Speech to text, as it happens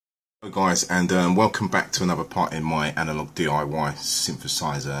Hello guys, and welcome back to another part in my analog DIY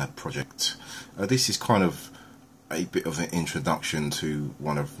synthesizer project. This is kind of a bit of an introduction to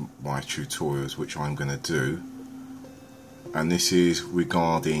one of my tutorials which I'm going to do, and this is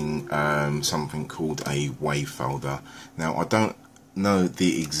regarding something called a Wavefolder. Now I don't know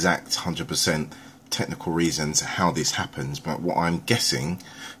the exact 100% technical reasons how this happens, but what I'm guessing,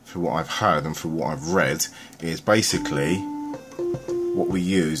 through what I've heard and through what I've read, is basically what we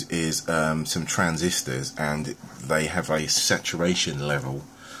use is some transistors, and they have a saturation level,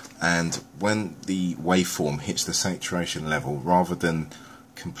 and when the waveform hits the saturation level, rather than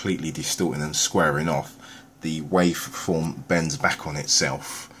completely distorting and squaring off, the waveform bends back on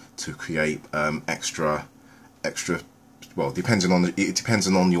itself to create extra well, it depends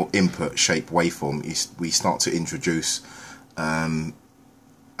on your input shape waveform. We start to introduce a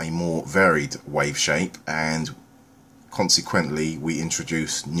more varied wave shape, and consequently we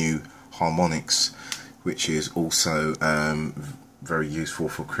introduce new harmonics, which is also very useful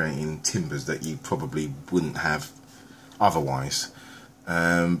for creating timbres that you probably wouldn't have otherwise.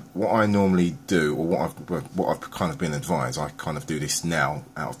 What I normally do, or what I've kind of been advised, I kind of do this now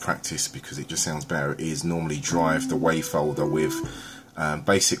out of practice because it just sounds better, is normally drive the Wavefolder with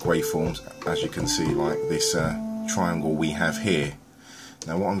basic waveforms, as you can see, like this triangle we have here.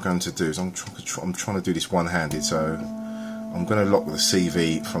 Now what I'm going to do is I'm trying to do this one-handed, so I'm going to lock the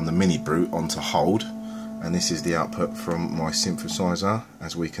CV from the mini brute onto hold, and this is the output from my synthesizer,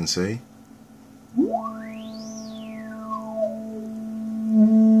 as we can see.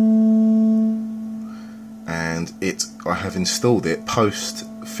 And I have installed it post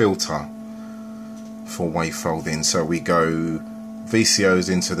filter for wavefolding, so we go VCOs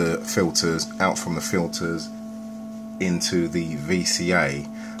into the filters, out from the filters into the VCA.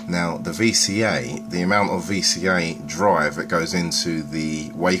 Now the VCA, the amount of VCA drive that goes into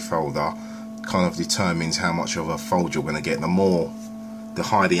the Wavefolder kind of determines how much of a fold you're going to get. The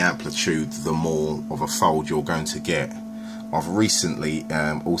higher the amplitude, the more of a fold you're going to get. I've recently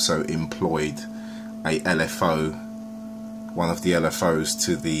also employed a LFO, one of the LFOs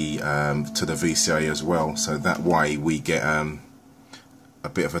to the VCA as well, so that way we get a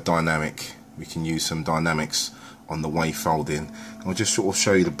bit of a dynamic. We can use some dynamics on the wavefolding. I'll just sort of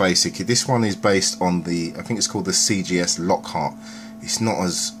show you the basic. This one is based on I think it's called the CGS Lockhart. It's not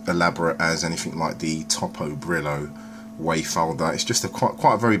as elaborate as anything like the Topo Brillo Wavefolder. It's just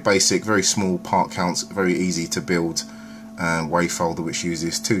quite a very basic, very small part counts, very easy to build Wavefolder, which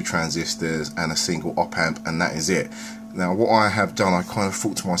uses 2 transistors and a single op amp, and that is it. Now what I have done, I kind of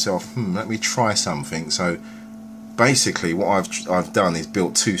thought to myself, let me try something. So basically what I've done is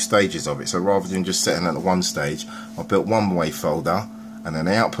built 2 stages of it. So rather than just setting at the one stage, I've built one Wavefolder, and then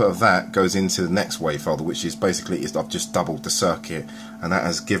the output of that goes into the next Wavefolder, which is basically I've just doubled the circuit, and that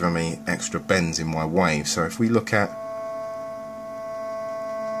has given me extra bends in my wave. So if we look at,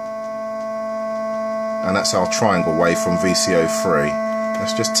 and that's our triangle wave from VCO3.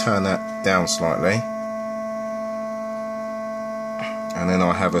 Let's just turn that down slightly, and then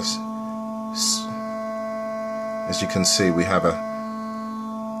I have as you can see, we have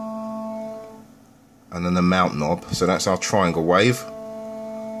and then the mount knob. So that's our triangle wave.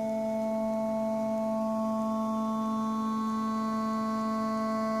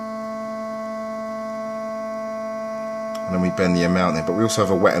 And then we bend the amount in, but we also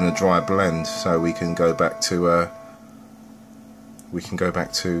have a wet and a dry blend, so we can go back to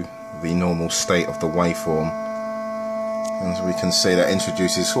the normal state of the waveform. And as we can see, that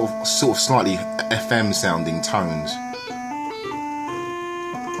introduces sort of slightly FM sounding tones.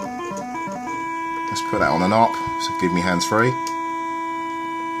 Let's put that on and up, so give me hands free.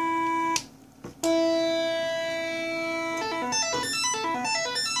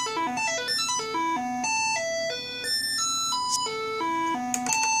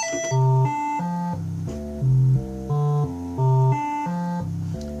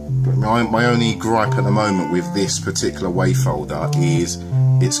 My only gripe at the moment with this particular Wavefolder is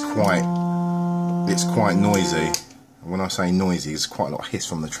it's quite noisy. And when I say noisy, it's quite a lot of hiss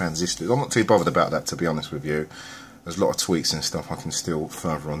from the transistors. I'm not too bothered about that, to be honest with you. There's a lot of tweaks and stuff I can still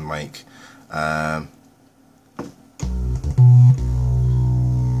further on make.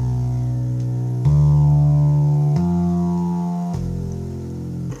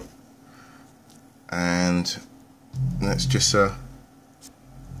 And let's just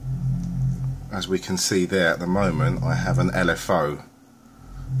as we can see there, at the moment I have an LFO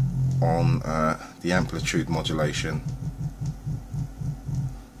on the amplitude modulation.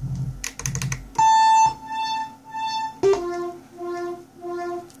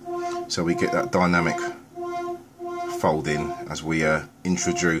 So we get that dynamic fold in as we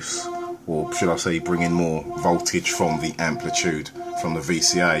introduce, or should I say bring in more voltage from the amplitude from the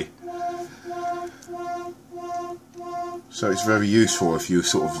VCA. So it's very useful if you've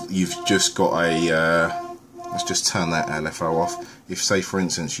just got a let's just turn that LFO off. If, say for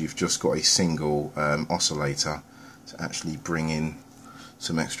instance, you've just got a single oscillator to actually bring in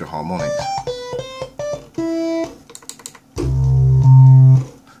some extra harmonics.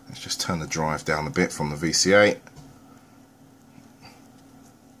 Let's just turn the drive down a bit from the VCA.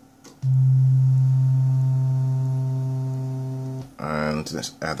 And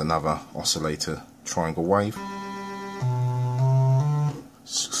let's add another oscillator triangle wave.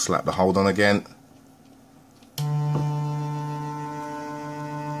 Slap the hold on again.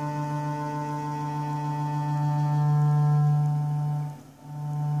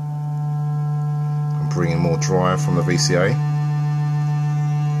 And bring in more drive from the VCA.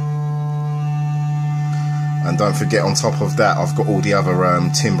 And don't forget, on top of that, I've got all the other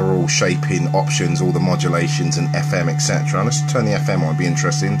timbral shaping options, all the modulations and FM, etc. Let's turn the FM on, it'd be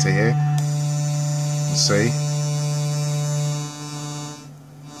interesting to hear and see.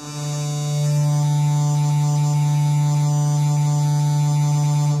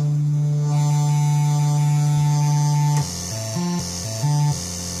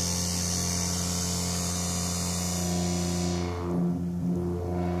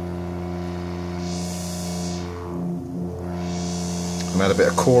 And add a bit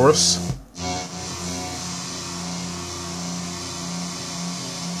of chorus.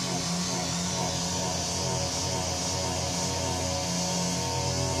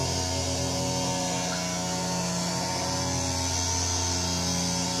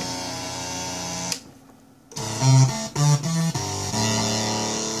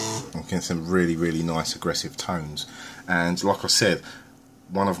 And get some really nice aggressive tones. And like I said,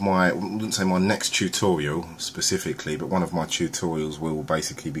 one of my, I wouldn't say my next tutorial specifically, but one of my tutorials will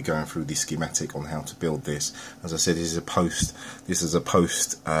basically be going through the schematic on how to build this. As I said, this is a post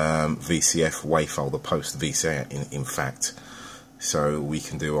VCF Wavefolder, post VCA in fact. So we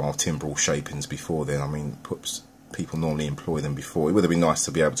can do our timbral shapings before then. I mean, people normally employ them before. It would have been nice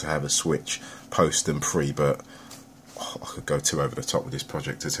to be able to have a switch post and pre, but I could go too over the top with this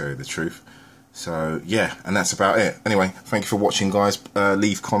project, to tell you the truth. So yeah, and that's about it. Anyway, thank you for watching, guys.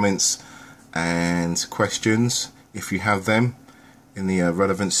 Leave comments and questions if you have them in the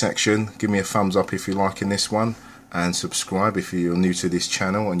relevant section. Give me a thumbs up if you're liking this one, and subscribe if you're new to this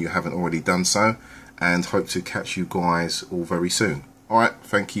channel and you haven't already done so, and hope to catch you guys all very soon. Alright,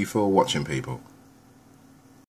 thank you for watching, people.